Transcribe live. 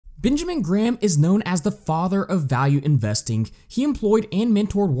Benjamin Graham is known as the father of value investing. He employed and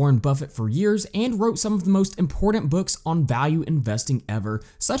mentored Warren Buffett for years and wrote some of the most important books on value investing ever,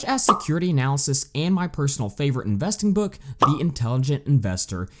 such as Security Analysis and my personal favorite investing book, The Intelligent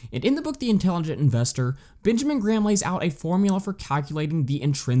Investor. And in the book, The Intelligent Investor, Benjamin Graham lays out a formula for calculating the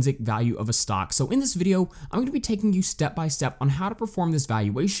intrinsic value of a stock. So in this video, I'm going to be taking you step by step on how to perform this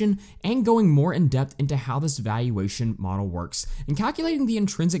valuation and going more in depth into how this valuation model works. And calculating the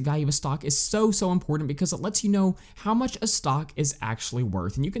intrinsic value of a stock is so important because it lets you know how much a stock is actually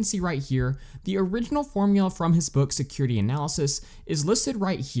worth. And you can see right here, the original formula from his book, Security Analysis, is listed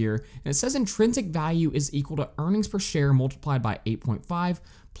right here. And it says intrinsic value is equal to earnings per share multiplied by 8.5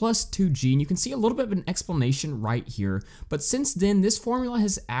 plus 2G, and you can see a little bit of an explanation right here. But since then, this formula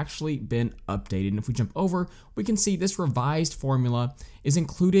has actually been updated, and if we jump over, we can see this revised formula is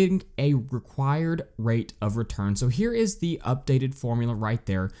including a required rate of return. So here is the updated formula right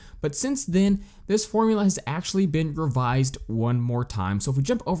there. But since then, this formula has actually been revised one more time. So if we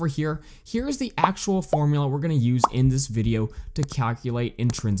jump over here, here is the actual formula we're going to use in this video to calculate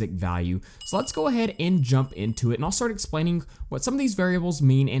intrinsic value. So let's go ahead and jump into it, and I'll start explaining what some of these variables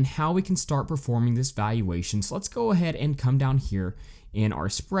mean and how we can start performing this valuation. So let's go ahead and come down here in our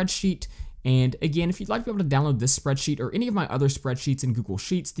spreadsheet. And again, if you'd like to be able to download this spreadsheet or any of my other spreadsheets in Google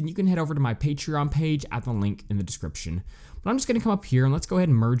Sheets, then you can head over to my Patreon page at the link in the description. But I'm just going to come up here and let's go ahead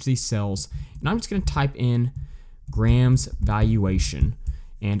and merge these cells. And I'm just going to type in Graham's valuation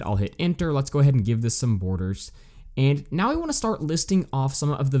and I'll hit enter. Let's go ahead and give this some borders. And now we want to start listing off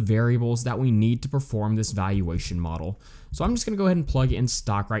some of the variables that we need to perform this valuation model. So I'm just going to go ahead and plug in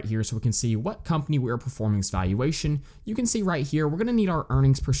stock right here so we can see what company we are performing this valuation. You can see right here, we're going to need our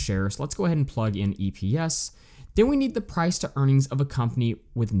earnings per share. So let's go ahead and plug in EPS. Then we need the price to earnings of a company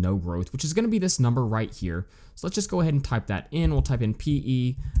with no growth, which is going to be this number right here. So let's just go ahead and type that in. We'll type in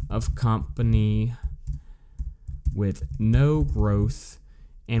PE of company with no growth.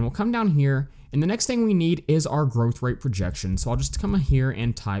 And we'll come down here. And the next thing we need is our growth rate projection. So I'll just come here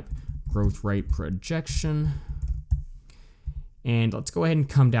and type growth rate projection. And let's go ahead and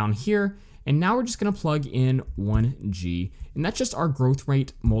come down here. And now we're just going to plug in 1G. And that's just our growth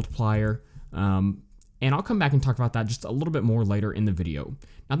rate multiplier. And I'll come back and talk about that just a little bit more later in the video.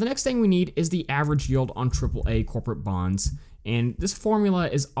 Now, the next thing we need is the average yield on AAA corporate bonds. And this formula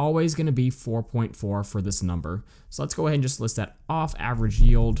is always going to be 4.4 for this number. So let's go ahead and just list that off. Average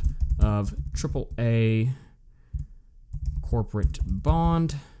yield of AAA corporate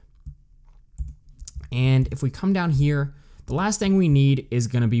bond. And if we come down here, the last thing we need is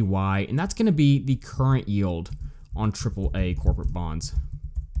going to be Y, and that's going to be the current yield on AAA corporate bonds.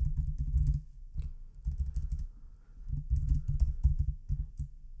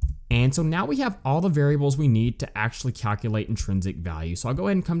 And so now we have all the variables we need to actually calculate intrinsic value. So I'll go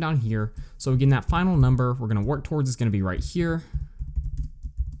ahead and come down here. So again, that final number we're going to work towards is going to be right here.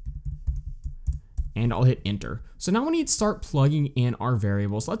 And I'll hit enter. So now we need to start plugging in our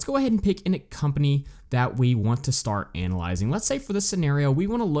variables. Let's go ahead and pick in a company that we want to start analyzing. Let's say for this scenario, we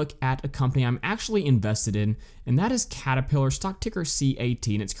want to look at a company I'm actually invested in, and that is Caterpillar, stock ticker CAT,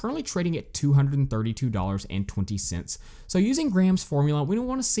 and it's currently trading at $232.20. So using Graham's formula, we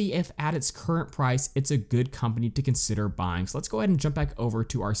want to see if at its current price, it's a good company to consider buying. So let's go ahead and jump back over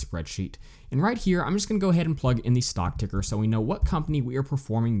to our spreadsheet. And right here, I'm just going to go ahead and plug in the stock ticker so we know what company we are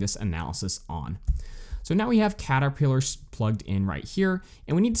performing this analysis on. So now we have Caterpillar plugged in right here,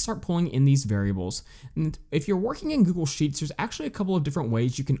 and we need to start pulling in these variables. And if you're working in Google Sheets, there's actually a couple of different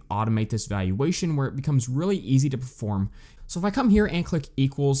ways you can automate this valuation where it becomes really easy to perform. So if I come here and click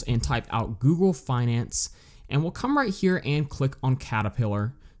equals and type out Google Finance, and we'll come right here and click on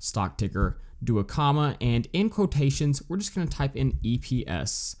Caterpillar stock ticker, do a comma, and in quotations, we're just going to type in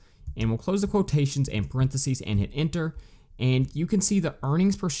EPS, and we'll close the quotations and parentheses and hit enter. And you can see the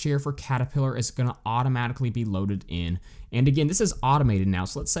earnings per share for Caterpillar is going to automatically be loaded in. And again, this is automated now.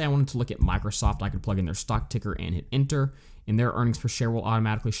 So let's say I wanted to look at Microsoft. I could plug in their stock ticker and hit enter, and their earnings per share will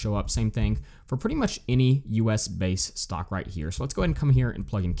automatically show up. Same thing for pretty much any US-based stock right here. So let's go ahead and come here and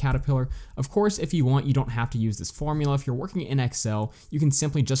plug in Caterpillar. Of course, if you want, you don't have to use this formula. If you're working in Excel, you can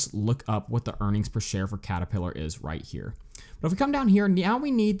simply just look up what the earnings per share for Caterpillar is right here. But if we come down here, now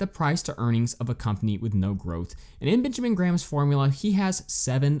we need the price to earnings of a company with no growth. And in Benjamin Graham's formula, he has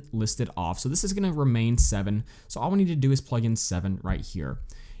 7 listed off. So this is going to remain 7. So all we need to do is plug in 7 right here.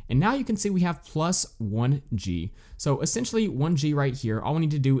 And now you can see we have plus 1G. So essentially 1G right here, all we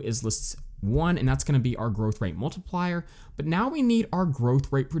need to do is list 1, and that's going to be our growth rate multiplier. But now we need our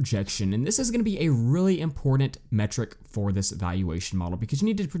growth rate projection, and this is going to be a really important metric for this valuation model because you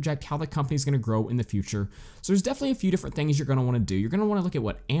need to project how the company is going to grow in the future. So there's definitely a few different things you're going to want to do. You're going to want to look at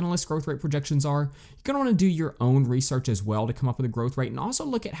what analyst growth rate projections are. You're going to want to do your own research as well to come up with a growth rate, and also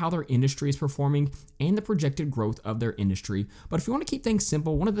look at how their industry is performing and the projected growth of their industry. But if you want to keep things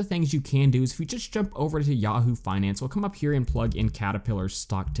simple, one of the things you can do is if you just jump over to Yahoo Finance, we'll come up here and plug in Caterpillar's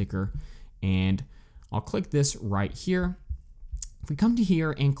stock ticker, and I'll click this right here. If we come to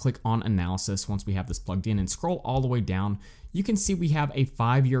here and click on analysis, once we have this plugged in and scroll all the way down, you can see we have a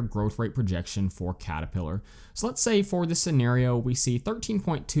 5-year growth rate projection for Caterpillar. So let's say for this scenario, we see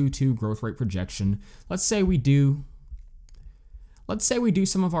 13.22 growth rate projection. Let's say we do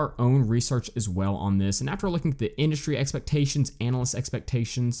some of our own research as well on this, and after looking at the industry expectations, analyst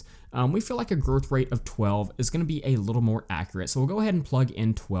expectations, we feel like a growth rate of 12 is going to be a little more accurate. So we'll go ahead and plug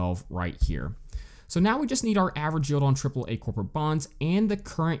in 12 right here. So now we just need our average yield on AAA corporate bonds and the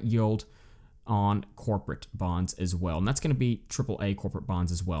current yield on corporate bonds as well, and that's going to be AAA corporate bonds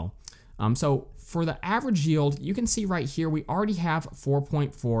as well. So for the average yield, you can see right here we already have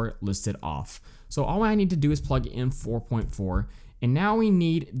 4.4 listed off. So all I need to do is plug in 4.4. And now we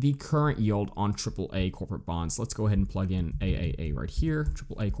need the current yield on AAA corporate bonds. Let's go ahead and plug in AAA right here,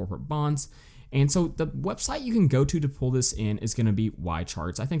 AAA corporate bonds. And so the website you can go to pull this in is going to be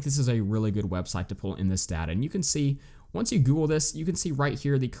YCharts. I think this is a really good website to pull in this data. And you can see, once you Google this, you can see right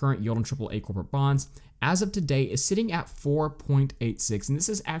here the current yield on AAA corporate bonds as of today is sitting at 4.86. And this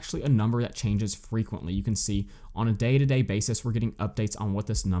is actually a number that changes frequently. You can see on a day-to-day basis, we're getting updates on what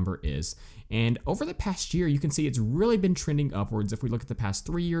this number is. And over the past year, you can see it's really been trending upwards. If we look at the past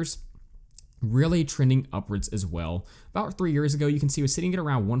 3 years, really trending upwards as well. About 3 years ago, you can see it was sitting at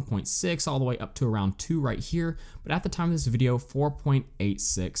around 1.6 all the way up to around 2 right here. But at the time of this video,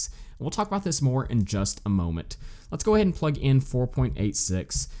 4.86. We'll talk about this more in just a moment. Let's go ahead and plug in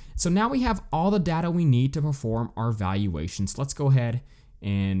 4.86. So now we have all the data we need to perform our valuations. Let's go ahead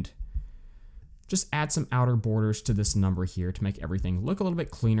and just add some outer borders to this number here to make everything look a little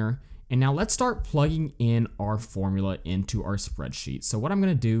bit cleaner. And now let's start plugging in our formula into our spreadsheet. So what I'm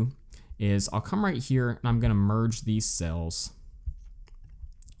going to do is I'll come right here and I'm going to merge these cells.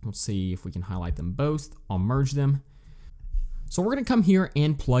 Let's see if we can highlight them both. I'll merge them. So we're going to come here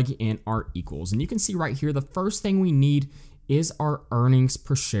and plug in our equals. And you can see right here, the first thing we need is our earnings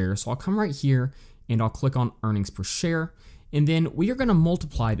per share. So I'll come right here and I'll click on earnings per share. And then we are going to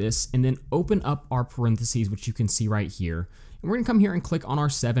multiply this and then open up our parentheses, which you can see right here. And we're going to come here and click on our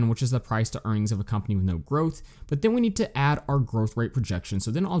 7, which is the price to earnings of a company with no growth. But then we need to add our growth rate projection. So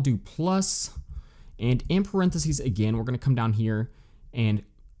then I'll do plus, and in parentheses again, we're going to come down here and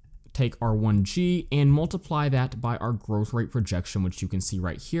take our 1G and multiply that by our growth rate projection, which you can see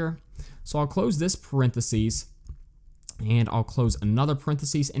right here. So I'll close this parentheses and I'll close another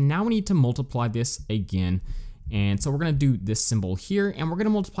parentheses. And now we need to multiply this again. And so we're going to do this symbol here, and we're going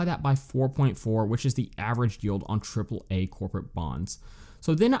to multiply that by 4.4, which is the average yield on AAA corporate bonds.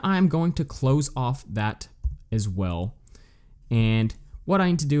 So then I'm going to close off that as well. And what I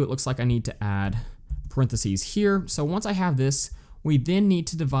need to do, it looks like I need to add parentheses here. So once I have this, we then need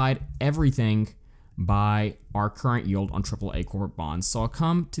to divide everything by our current yield on AAA corporate bonds. So I'll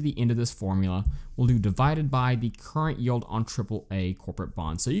come to the end of this formula. We'll do divided by the current yield on AAA corporate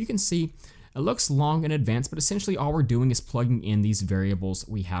bonds. So you can see it looks long in advance, but essentially all we're doing is plugging in these variables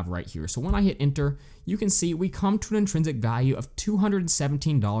we have right here. So when I hit enter, you can see we come to an intrinsic value of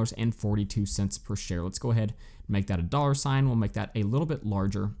 $217.42 per share. Let's go ahead and make that a dollar sign. We'll make that a little bit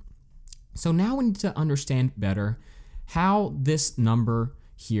larger. So now we need to understand better how this number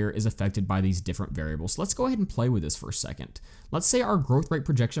here is affected by these different variables. So let's go ahead and play with this for a second. Let's say our growth rate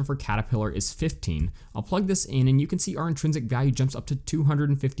projection for Caterpillar is 15. I'll plug this in and you can see our intrinsic value jumps up to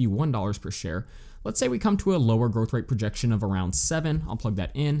 $251 per share. Let's say we come to a lower growth rate projection of around 7. I'll plug that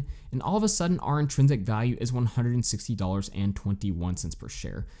in, and all of a sudden our intrinsic value is $160.21 per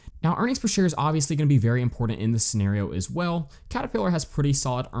share. Now earnings per share is obviously going to be very important in this scenario as well. Caterpillar has pretty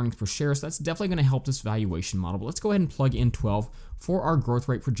solid earnings per share, so that's definitely going to help this valuation model. But let's go ahead and plug in 12 for our growth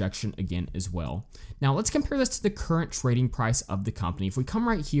rate projection again as well. Now let's compare this to the current trading price of the company. If we come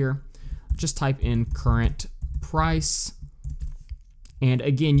right here, just type in current price, and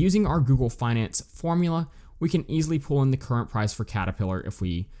again, using our Google Finance formula, we can easily pull in the current price for Caterpillar. If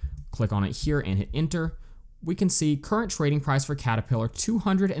we click on it here and hit enter, we can see current trading price for Caterpillar,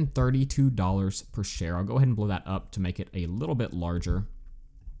 $232 per share. I'll go ahead and blow that up to make it a little bit larger.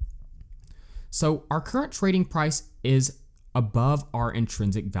 So our current trading price is above our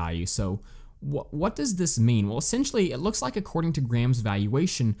intrinsic value. So What does this mean? Well, essentially, it looks like according to Graham's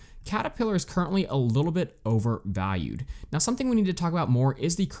valuation, Caterpillar is currently a little bit overvalued. Now, something we need to talk about more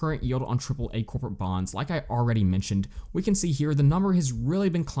is the current yield on AAA corporate bonds. Like I already mentioned, we can see here the number has really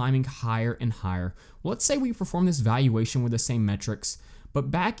been climbing higher and higher. Well, let's say we perform this valuation with the same metrics,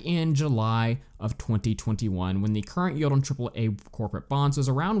 but back in July of 2021, when the current yield on AAA corporate bonds was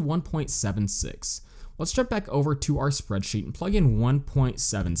around 1.76. Let's jump back over to our spreadsheet and plug in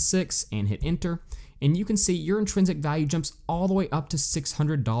 1.76 and hit enter. And you can see your intrinsic value jumps all the way up to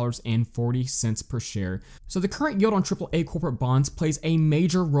 $600.40 per share. So the current yield on AAA corporate bonds plays a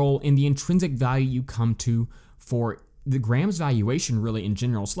major role in the intrinsic value you come to for the Graham's valuation really in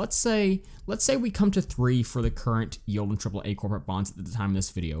general. So let's say we come to 3 for the current yield on AAA corporate bonds at the time of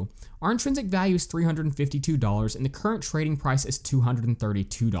this video. Our intrinsic value is $352 and the current trading price is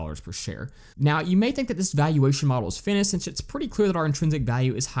 $232 per share. Now, you may think that this valuation model is finished since it's pretty clear that our intrinsic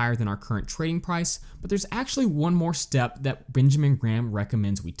value is higher than our current trading price, but there's actually one more step that Benjamin Graham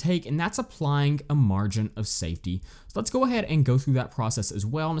recommends we take, and that's applying a margin of safety. So let's go ahead and go through that process as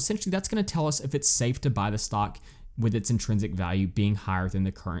well, and essentially that's going to tell us if it's safe to buy the stock with its intrinsic value being higher than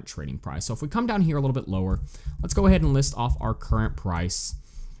the current trading price. So if we come down here a little bit lower, let's go ahead and list off our current price.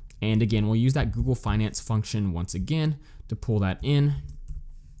 And again, we'll use that Google Finance function once again to pull that in.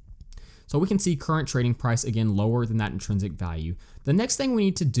 So we can see current trading price, again, lower than that intrinsic value. The next thing we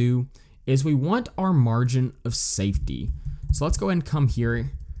need to do is we want our margin of safety. So let's go ahead and come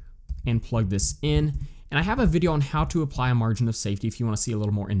here and plug this in. And I have a video on how to apply a margin of safety if you want to see a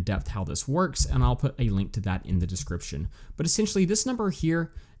little more in depth how this works, and I'll put a link to that in the description. But essentially this number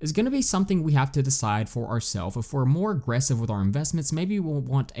here is going to be something we have to decide for ourselves. If we're more aggressive with our investments, maybe we'll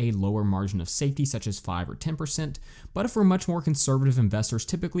want a lower margin of safety such as 5 or 10%. But if we're much more conservative investors,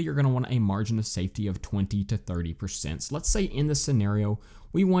 typically you're going to want a margin of safety of 20 to 30%. So let's say in this scenario,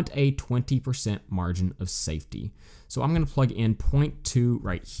 we want a 20% margin of safety. So I'm going to plug in 0.2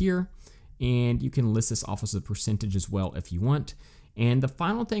 right here. And you can list this off as a percentage as well if you want. And the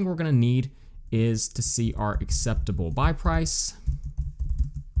final thing we're going to need is to see our acceptable buy price.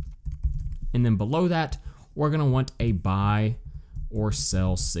 And then below that, we're going to want a buy or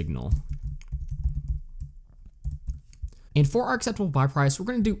sell signal. And for our acceptable buy price, we're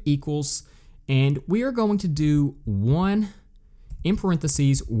going to do equals, and we are going to do 1 in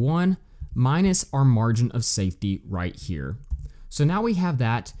parentheses 1 minus our margin of safety right here. So now we have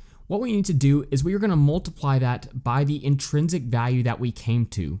that. What we need to do is we are going to multiply that by the intrinsic value that we came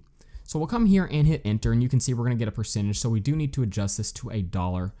to. So we'll come here and hit enter, and you can see we're going to get a percentage. So we do need to adjust this to a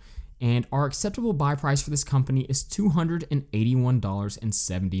dollar. And our acceptable buy price for this company is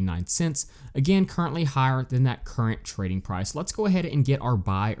 $281.79. Again, currently higher than that current trading price. Let's go ahead and get our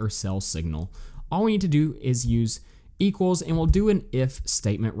buy or sell signal. All we need to do is use equals, and we'll do an if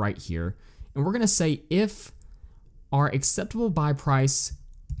statement right here. And we're going to say if our acceptable buy price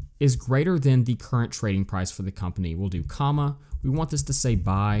is greater than the current trading price for the company, we'll do comma. We want this to say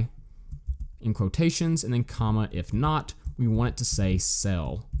buy in quotations, and then comma. If not, we want it to say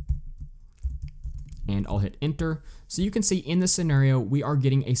sell. And I'll hit enter. So you can see in this scenario, we are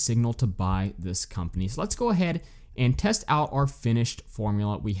getting a signal to buy this company. So let's go ahead and test out our finished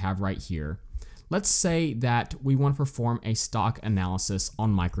formula we have right here. Let's say that we want to perform a stock analysis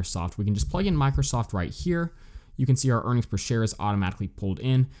on Microsoft. We can just plug in Microsoft right here. You can see our earnings per share is automatically pulled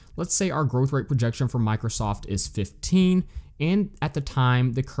in. Let's say our growth rate projection for Microsoft is 15, and at the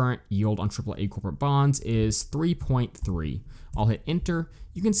time, the current yield on AAA corporate bonds is 3.3. I'll hit enter.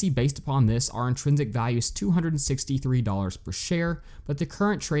 You can see based upon this, our intrinsic value is $263 per share, but the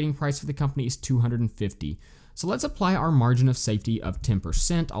current trading price for the company is $250. So let's apply our margin of safety of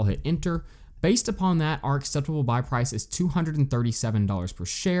 10%. I'll hit enter. Based upon that, our acceptable buy price is $237 per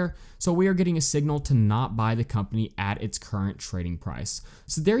share, so we are getting a signal to not buy the company at its current trading price.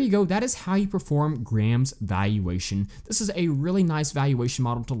 So there you go, that is how you perform Graham's valuation. This is a really nice valuation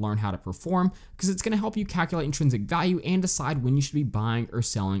model to learn how to perform because it's going to help you calculate intrinsic value and decide when you should be buying or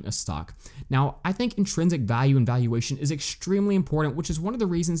selling a stock. Now, I think intrinsic value and valuation is extremely important, which is one of the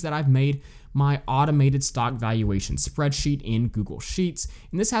reasons that I've made my automated stock valuation spreadsheet in Google Sheets,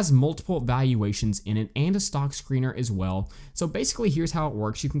 and this has multiple valuations in it and a stock screener as well. So basically here's how it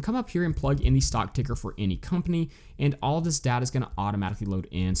works. You can come up here and plug in the stock ticker for any company, and all of this data is going to automatically load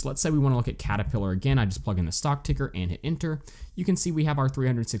in. So let's say we want to look at Caterpillar again. I just plug in the stock ticker and hit enter. You can see we have our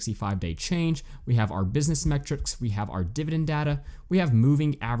 365-day change, we have our business metrics, we have our dividend data, we have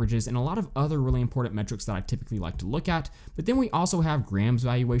moving averages, and a lot of other really important metrics that I typically like to look at. But then we also have Graham's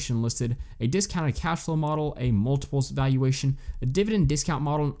valuation listed, a discounted cash flow model, a multiples valuation, a dividend discount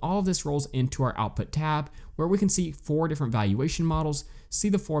model, and all of this rolls into our output tab where we can see 4 different valuation models, see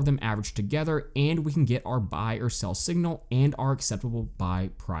the 4 of them average together, and we can get our buy or sell signal and our acceptable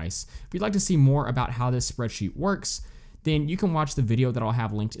buy price. If you'd like to see more about how this spreadsheet works, then you can watch the video that I'll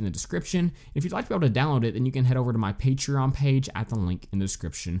have linked in the description. If you'd like to be able to download it, then you can head over to my Patreon page at the link in the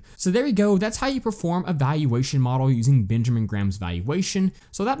description. So there you go. That's how you perform a valuation model using Benjamin Graham's valuation.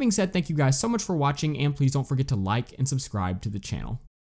 So that being said, thank you guys so much for watching, and please don't forget to like and subscribe to the channel.